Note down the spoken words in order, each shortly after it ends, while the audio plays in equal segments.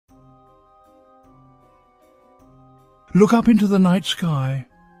Look up into the night sky.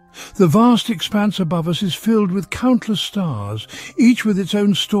 The vast expanse above us is filled with countless stars, each with its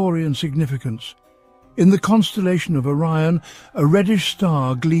own story and significance. In the constellation of Orion, a reddish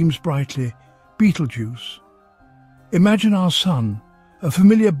star gleams brightly, Betelgeuse. Imagine our sun, a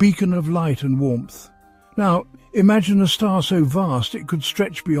familiar beacon of light and warmth. Now, imagine a star so vast it could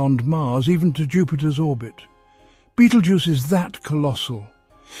stretch beyond Mars, even to Jupiter's orbit. Betelgeuse is that colossal.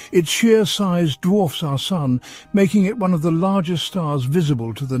 Its sheer size dwarfs our sun, making it one of the largest stars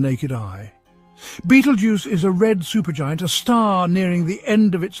visible to the naked eye. Betelgeuse is a red supergiant, a star nearing the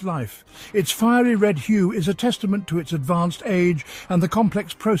end of its life. Its fiery red hue is a testament to its advanced age and the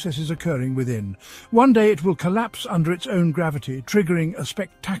complex processes occurring within. One day it will collapse under its own gravity, triggering a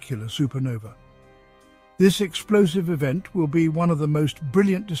spectacular supernova. This explosive event will be one of the most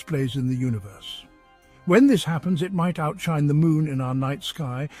brilliant displays in the universe. When this happens, it might outshine the moon in our night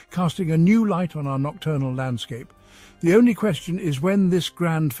sky, casting a new light on our nocturnal landscape. The only question is when this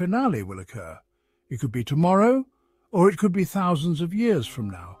grand finale will occur. It could be tomorrow, or it could be thousands of years from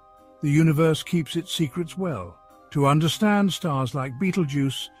now. The universe keeps its secrets well. To understand stars like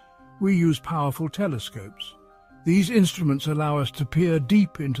Betelgeuse, we use powerful telescopes. These instruments allow us to peer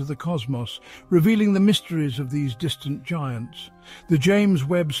deep into the cosmos, revealing the mysteries of these distant giants. The James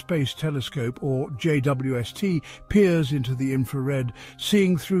Webb Space Telescope, or JWST, peers into the infrared,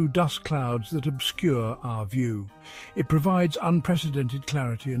 seeing through dust clouds that obscure our view. It provides unprecedented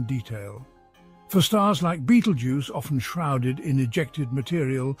clarity and detail. For stars like Betelgeuse, often shrouded in ejected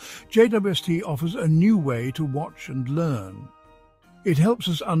material, JWST offers a new way to watch and learn. It helps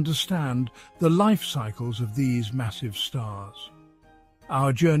us understand the life cycles of these massive stars.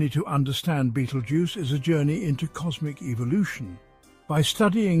 Our journey to understand Betelgeuse is a journey into cosmic evolution. By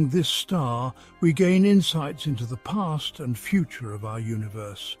studying this star, we gain insights into the past and future of our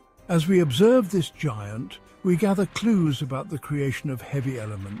universe. As we observe this giant, we gather clues about the creation of heavy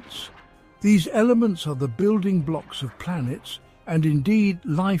elements. These elements are the building blocks of planets and indeed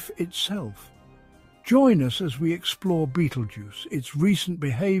life itself. Join us as we explore Betelgeuse, its recent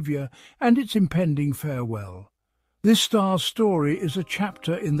behaviour and its impending farewell. This star's story is a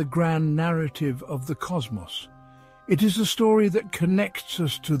chapter in the grand narrative of the cosmos. It is a story that connects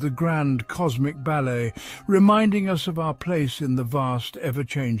us to the grand cosmic ballet, reminding us of our place in the vast,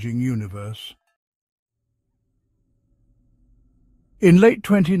 ever-changing universe. In late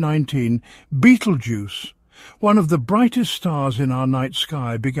 2019, Betelgeuse, one of the brightest stars in our night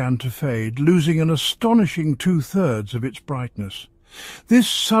sky, began to fade, losing an astonishing 2/3 of its brightness. This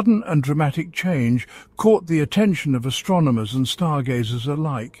sudden and dramatic change caught the attention of astronomers and stargazers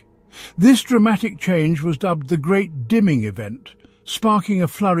alike. This dramatic change was dubbed the Great Dimming Event, sparking a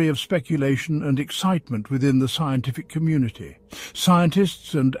flurry of speculation and excitement within the scientific community.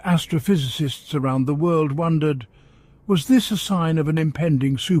 Scientists and astrophysicists around the world wondered, was this a sign of an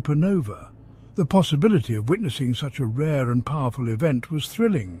impending supernova? The possibility of witnessing such a rare and powerful event was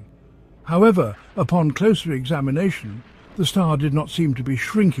thrilling. However, upon closer examination, the star did not seem to be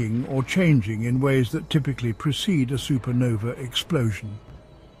shrinking or changing in ways that typically precede a supernova explosion.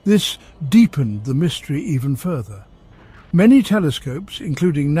 This deepened the mystery even further. Many telescopes,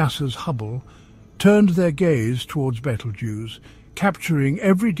 including NASA's Hubble, turned their gaze towards Betelgeuse, capturing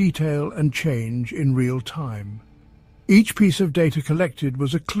every detail and change in real time. Each piece of data collected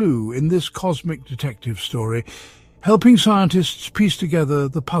was a clue in this cosmic detective story, helping scientists piece together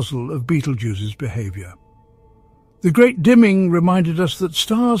the puzzle of Betelgeuse's behavior. The Great Dimming reminded us that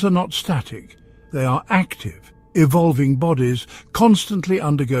stars are not static. They are active, evolving bodies constantly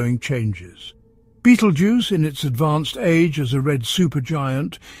undergoing changes. Betelgeuse, in its advanced age as a red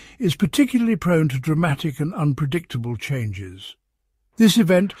supergiant, is particularly prone to dramatic and unpredictable changes. This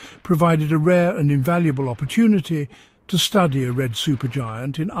event provided a rare and invaluable opportunity to study a red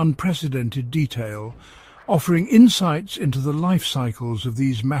supergiant in unprecedented detail, offering insights into the life cycles of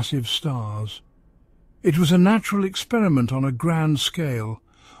these massive stars. It was a natural experiment on a grand scale,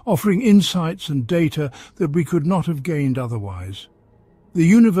 offering insights and data that we could not have gained otherwise. The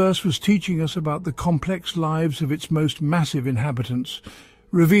universe was teaching us about the complex lives of its most massive inhabitants,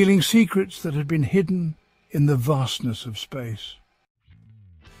 revealing secrets that had been hidden in the vastness of space.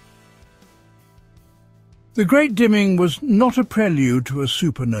 The Great Dimming was not a prelude to a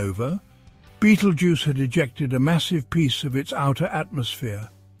supernova. Betelgeuse had ejected a massive piece of its outer atmosphere.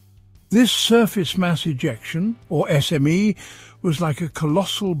 This surface mass ejection, or SME, was like a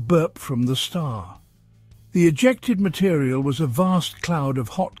colossal burp from the star. The ejected material was a vast cloud of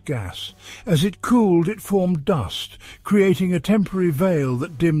hot gas. As it cooled, it formed dust, creating a temporary veil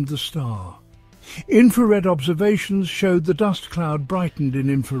that dimmed the star. Infrared observations showed the dust cloud brightened in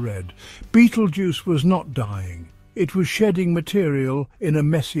infrared. Betelgeuse was not dying. it was shedding material in a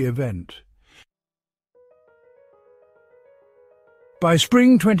messy event. By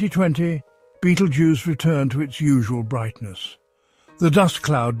spring 2020, Betelgeuse returned to its usual brightness. The dust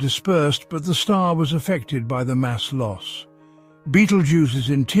cloud dispersed, but the star was affected by the mass loss. Betelgeuse's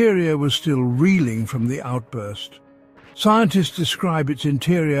interior was still reeling from the outburst. Scientists describe its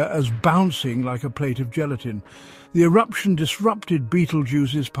interior as bouncing like a plate of gelatin. The eruption disrupted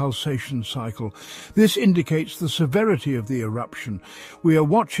Betelgeuse's pulsation cycle. This indicates the severity of the eruption. We are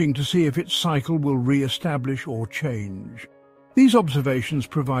watching to see if its cycle will re-establish or change. These observations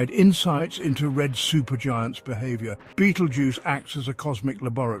provide insights into red supergiants' behavior. Betelgeuse acts as a cosmic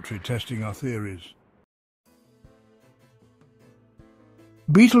laboratory testing our theories.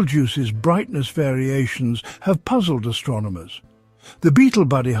 Betelgeuse's brightness variations have puzzled astronomers. The Beetle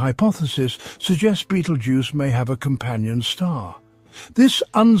Buddy hypothesis suggests Betelgeuse may have a companion star. This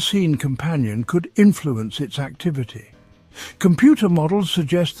unseen companion could influence its activity. Computer models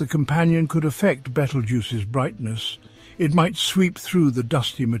suggest the companion could affect Betelgeuse's brightness. It might sweep through the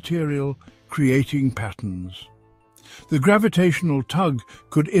dusty material, creating patterns. The gravitational tug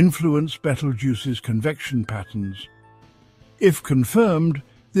could influence Betelgeuse's convection patterns. If confirmed,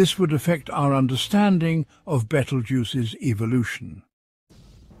 this would affect our understanding of Betelgeuse's evolution.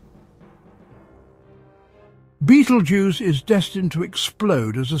 Betelgeuse is destined to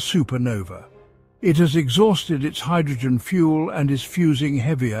explode as a supernova. It has exhausted its hydrogen fuel and is fusing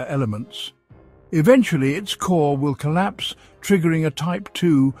heavier elements. Eventually, its core will collapse, triggering a Type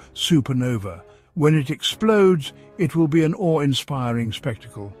II supernova. When it explodes, it will be an awe-inspiring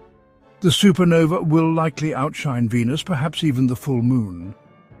spectacle. The supernova will likely outshine Venus, perhaps even the full moon.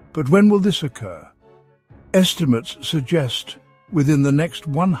 But when will this occur? Estimates suggest within the next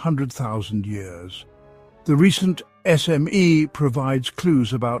 100,000 years. The recent SME provides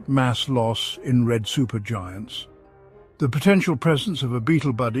clues about mass loss in red supergiants. The potential presence of a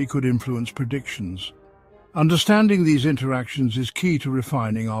Beetle Buddy could influence predictions. Understanding these interactions is key to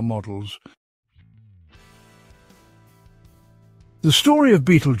refining our models. The story of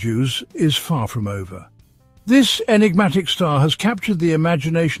Betelgeuse is far from over. This enigmatic star has captured the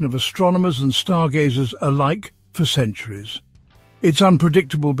imagination of astronomers and stargazers alike for centuries. Its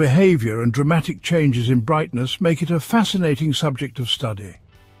unpredictable behavior and dramatic changes in brightness make it a fascinating subject of study.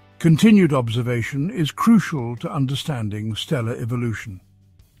 Continued observation is crucial to understanding stellar evolution.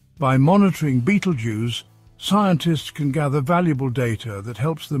 By monitoring Betelgeuse, scientists can gather valuable data that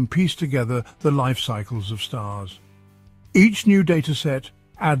helps them piece together the life cycles of stars. Each new data set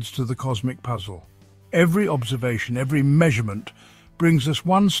adds to the cosmic puzzle. Every observation, every measurement brings us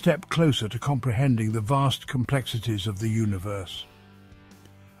one step closer to comprehending the vast complexities of the universe.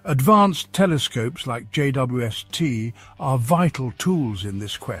 Advanced telescopes like JWST are vital tools in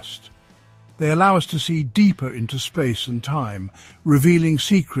this quest. They allow us to see deeper into space and time, revealing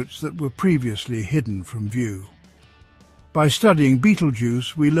secrets that were previously hidden from view. By studying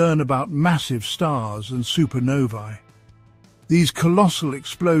Betelgeuse, we learn about massive stars and supernovae. These colossal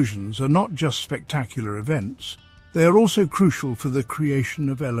explosions are not just spectacular events, they are also crucial for the creation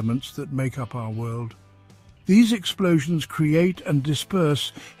of elements that make up our world. These explosions create and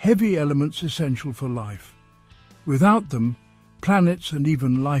disperse heavy elements essential for life. Without them, planets and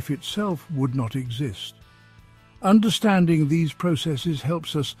even life itself would not exist. Understanding these processes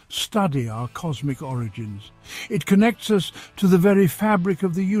helps us study our cosmic origins. It connects us to the very fabric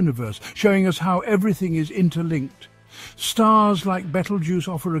of the universe, showing us how everything is interlinked. Stars like Betelgeuse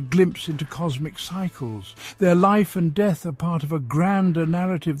offer a glimpse into cosmic cycles. Their life and death are part of a grander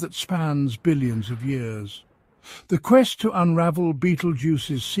narrative that spans billions of years. The quest to unravel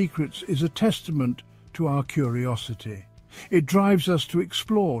Betelgeuse's secrets is a testament to our curiosity. It drives us to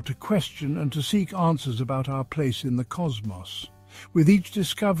explore, to question, and to seek answers about our place in the cosmos. With each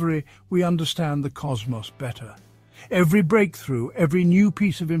discovery, we understand the cosmos better. Every breakthrough, every new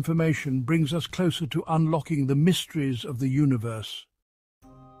piece of information brings us closer to unlocking the mysteries of the universe.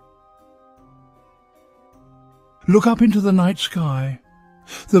 Look up into the night sky.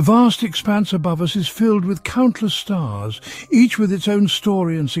 The vast expanse above us is filled with countless stars, each with its own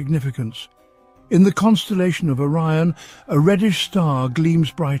story and significance. In the constellation of Orion, a reddish star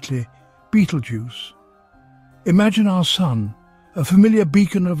gleams brightly, Betelgeuse. Imagine our sun, a familiar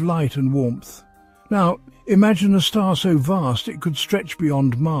beacon of light and warmth. Now, imagine a star so vast it could stretch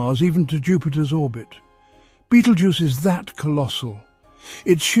beyond Mars, even to Jupiter's orbit. Betelgeuse is that colossal.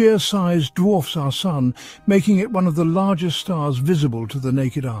 Its sheer size dwarfs our sun, making it one of the largest stars visible to the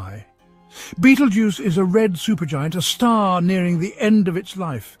naked eye. Betelgeuse is a red supergiant, a star nearing the end of its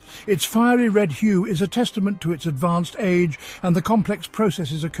life. Its fiery red hue is a testament to its advanced age and the complex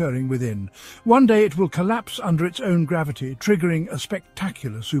processes occurring within. One day it will collapse under its own gravity, triggering a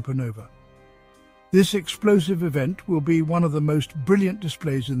spectacular supernova. This explosive event will be one of the most brilliant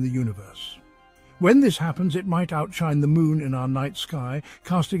displays in the universe. When this happens, it might outshine the moon in our night sky,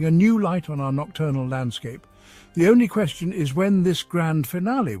 casting a new light on our nocturnal landscape. The only question is when this grand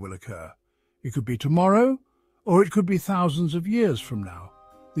finale will occur. It could be tomorrow, or it could be thousands of years from now.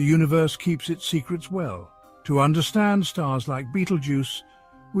 The universe keeps its secrets well. To understand stars like Betelgeuse,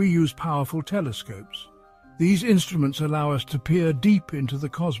 we use powerful telescopes. These instruments allow us to peer deep into the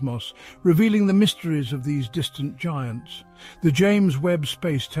cosmos, revealing the mysteries of these distant giants. The James Webb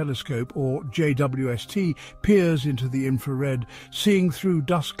Space Telescope, or JWST, peers into the infrared, seeing through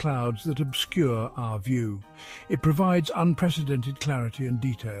dust clouds that obscure our view. It provides unprecedented clarity and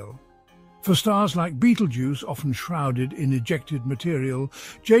detail. For stars like Betelgeuse, often shrouded in ejected material,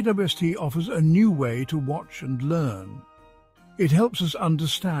 JWST offers a new way to watch and learn. It helps us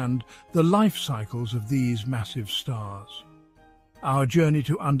understand the life cycles of these massive stars. Our journey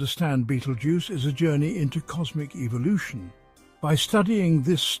to understand Betelgeuse is a journey into cosmic evolution. By studying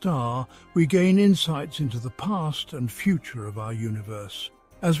this star, we gain insights into the past and future of our universe.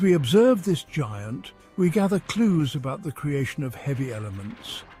 As we observe this giant, we gather clues about the creation of heavy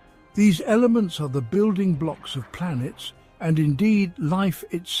elements. These elements are the building blocks of planets and indeed life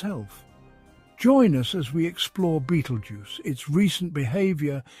itself. Join us as we explore Betelgeuse, its recent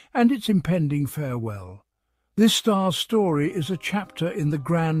behavior and its impending farewell. This star's story is a chapter in the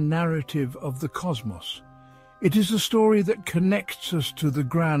grand narrative of the cosmos. It is a story that connects us to the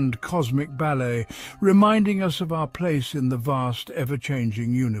grand cosmic ballet, reminding us of our place in the vast,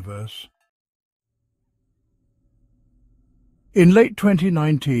 ever-changing universe. In late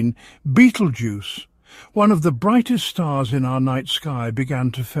 2019, Betelgeuse, one of the brightest stars in our night sky,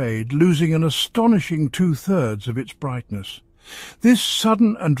 began to fade, losing an astonishing 2/3 of its brightness. This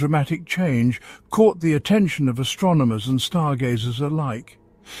sudden and dramatic change caught the attention of astronomers and stargazers alike.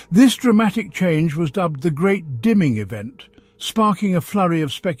 This dramatic change was dubbed the Great Dimming Event, sparking a flurry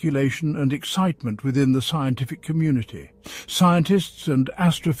of speculation and excitement within the scientific community. Scientists and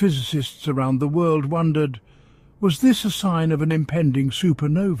astrophysicists around the world wondered, was this a sign of an impending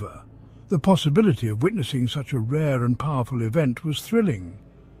supernova? The possibility of witnessing such a rare and powerful event was thrilling.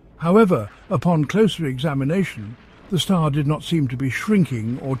 However, upon closer examination, the star did not seem to be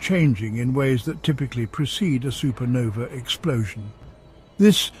shrinking or changing in ways that typically precede a supernova explosion.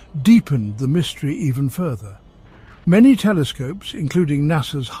 This deepened the mystery even further. Many telescopes, including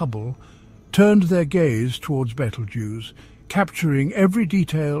NASA's Hubble, turned their gaze towards Betelgeuse, capturing every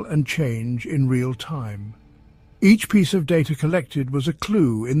detail and change in real time. Each piece of data collected was a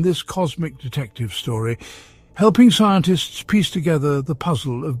clue in this cosmic detective story, helping scientists piece together the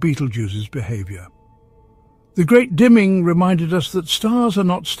puzzle of Betelgeuse's behavior. The Great Dimming reminded us that stars are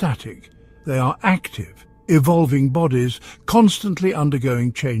not static. They are active, evolving bodies constantly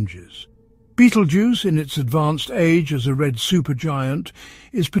undergoing changes. Betelgeuse, in its advanced age as a red supergiant,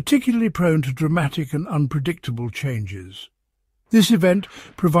 is particularly prone to dramatic and unpredictable changes. This event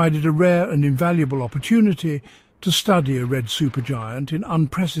provided a rare and invaluable opportunity to study a red supergiant in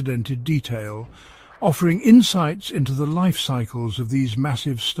unprecedented detail, offering insights into the life cycles of these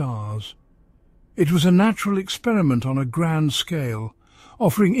massive stars. It was a natural experiment on a grand scale,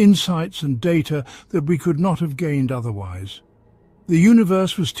 offering insights and data that we could not have gained otherwise. The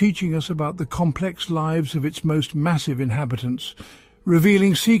universe was teaching us about the complex lives of its most massive inhabitants,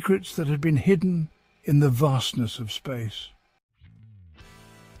 revealing secrets that had been hidden in the vastness of space.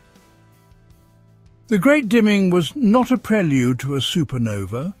 The Great Dimming was not a prelude to a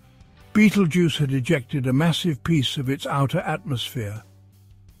supernova. Betelgeuse had ejected a massive piece of its outer atmosphere.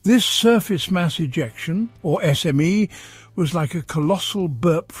 This surface mass ejection, or SME, was like a colossal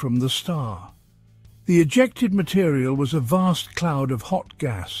burp from the star. The ejected material was a vast cloud of hot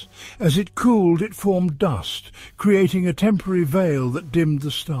gas. As it cooled, it formed dust, creating a temporary veil that dimmed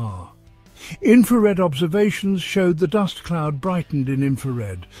the star. Infrared observations showed the dust cloud brightened in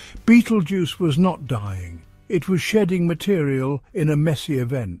infrared. Betelgeuse was not dying. It was shedding material in a messy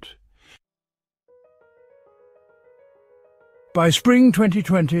event. By spring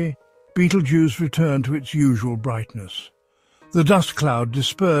 2020, Betelgeuse returned to its usual brightness. The dust cloud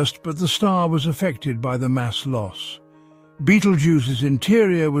dispersed, but the star was affected by the mass loss. Betelgeuse's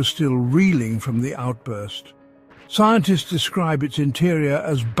interior was still reeling from the outburst. Scientists describe its interior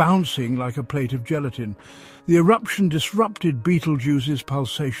as bouncing like a plate of gelatin. The eruption disrupted Betelgeuse's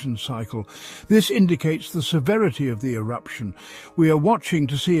pulsation cycle. This indicates the severity of the eruption. We are watching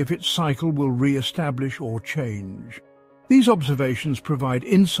to see if its cycle will re-establish or change. These observations provide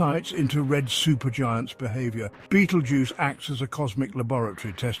insights into red supergiants' behavior. Betelgeuse acts as a cosmic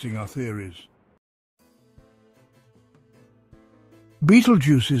laboratory, testing our theories.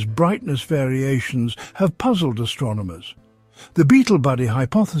 Betelgeuse's brightness variations have puzzled astronomers. The Beetle Buddy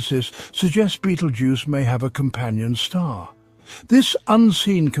hypothesis suggests Betelgeuse may have a companion star. This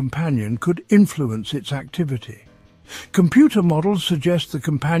unseen companion could influence its activity. Computer models suggest the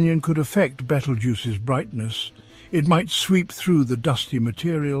companion could affect Betelgeuse's brightness. It might sweep through the dusty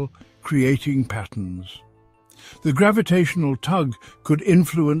material, creating patterns. The gravitational tug could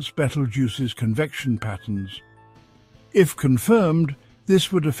influence Betelgeuse's convection patterns. If confirmed,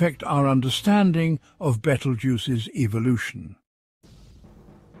 this would affect our understanding of Betelgeuse's evolution.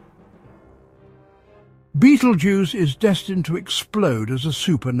 Betelgeuse is destined to explode as a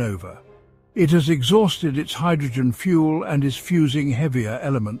supernova. It has exhausted its hydrogen fuel and is fusing heavier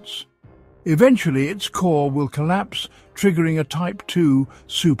elements. Eventually, its core will collapse, triggering a Type II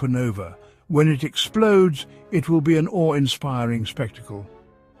supernova. When it explodes, it will be an awe-inspiring spectacle.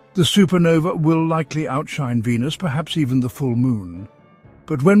 The supernova will likely outshine Venus, perhaps even the full moon.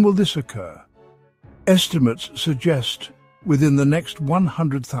 But when will this occur? Estimates suggest within the next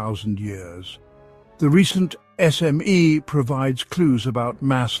 100,000 years. The recent SME provides clues about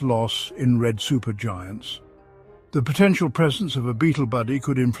mass loss in red supergiants. The potential presence of a Beetle Buddy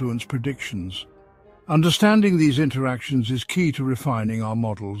could influence predictions. Understanding these interactions is key to refining our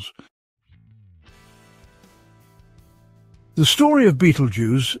models. The story of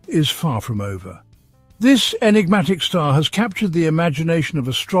Betelgeuse is far from over. This enigmatic star has captured the imagination of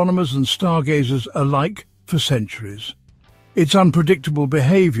astronomers and stargazers alike for centuries. Its unpredictable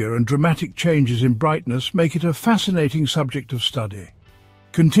behavior and dramatic changes in brightness make it a fascinating subject of study.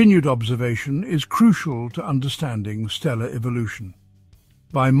 Continued observation is crucial to understanding stellar evolution.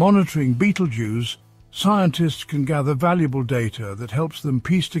 By monitoring Betelgeuse, scientists can gather valuable data that helps them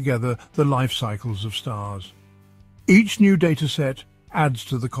piece together the life cycles of stars. Each new data set adds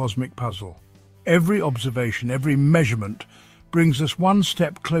to the cosmic puzzle. Every observation, every measurement brings us one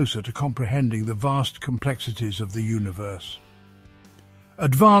step closer to comprehending the vast complexities of the universe.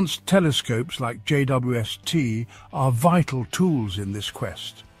 Advanced telescopes like JWST are vital tools in this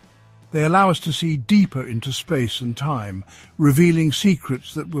quest. They allow us to see deeper into space and time, revealing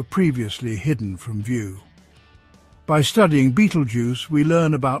secrets that were previously hidden from view. By studying Betelgeuse, we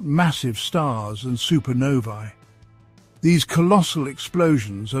learn about massive stars and supernovae. These colossal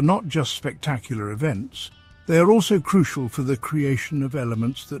explosions are not just spectacular events, they are also crucial for the creation of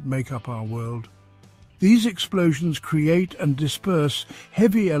elements that make up our world. These explosions create and disperse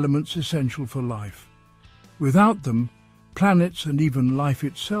heavy elements essential for life. Without them, planets and even life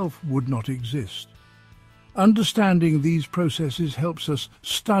itself would not exist. Understanding these processes helps us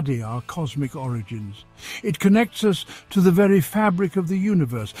study our cosmic origins. It connects us to the very fabric of the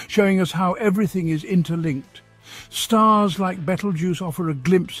universe, showing us how everything is interlinked. Stars like Betelgeuse offer a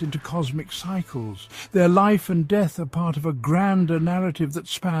glimpse into cosmic cycles. Their life and death are part of a grander narrative that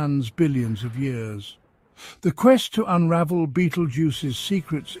spans billions of years. The quest to unravel Betelgeuse's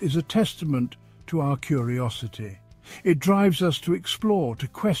secrets is a testament to our curiosity. It drives us to explore, to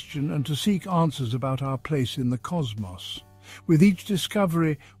question, and to seek answers about our place in the cosmos. With each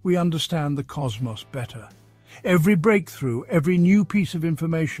discovery, we understand the cosmos better. Every breakthrough, every new piece of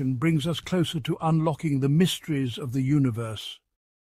information brings us closer to unlocking the mysteries of the universe.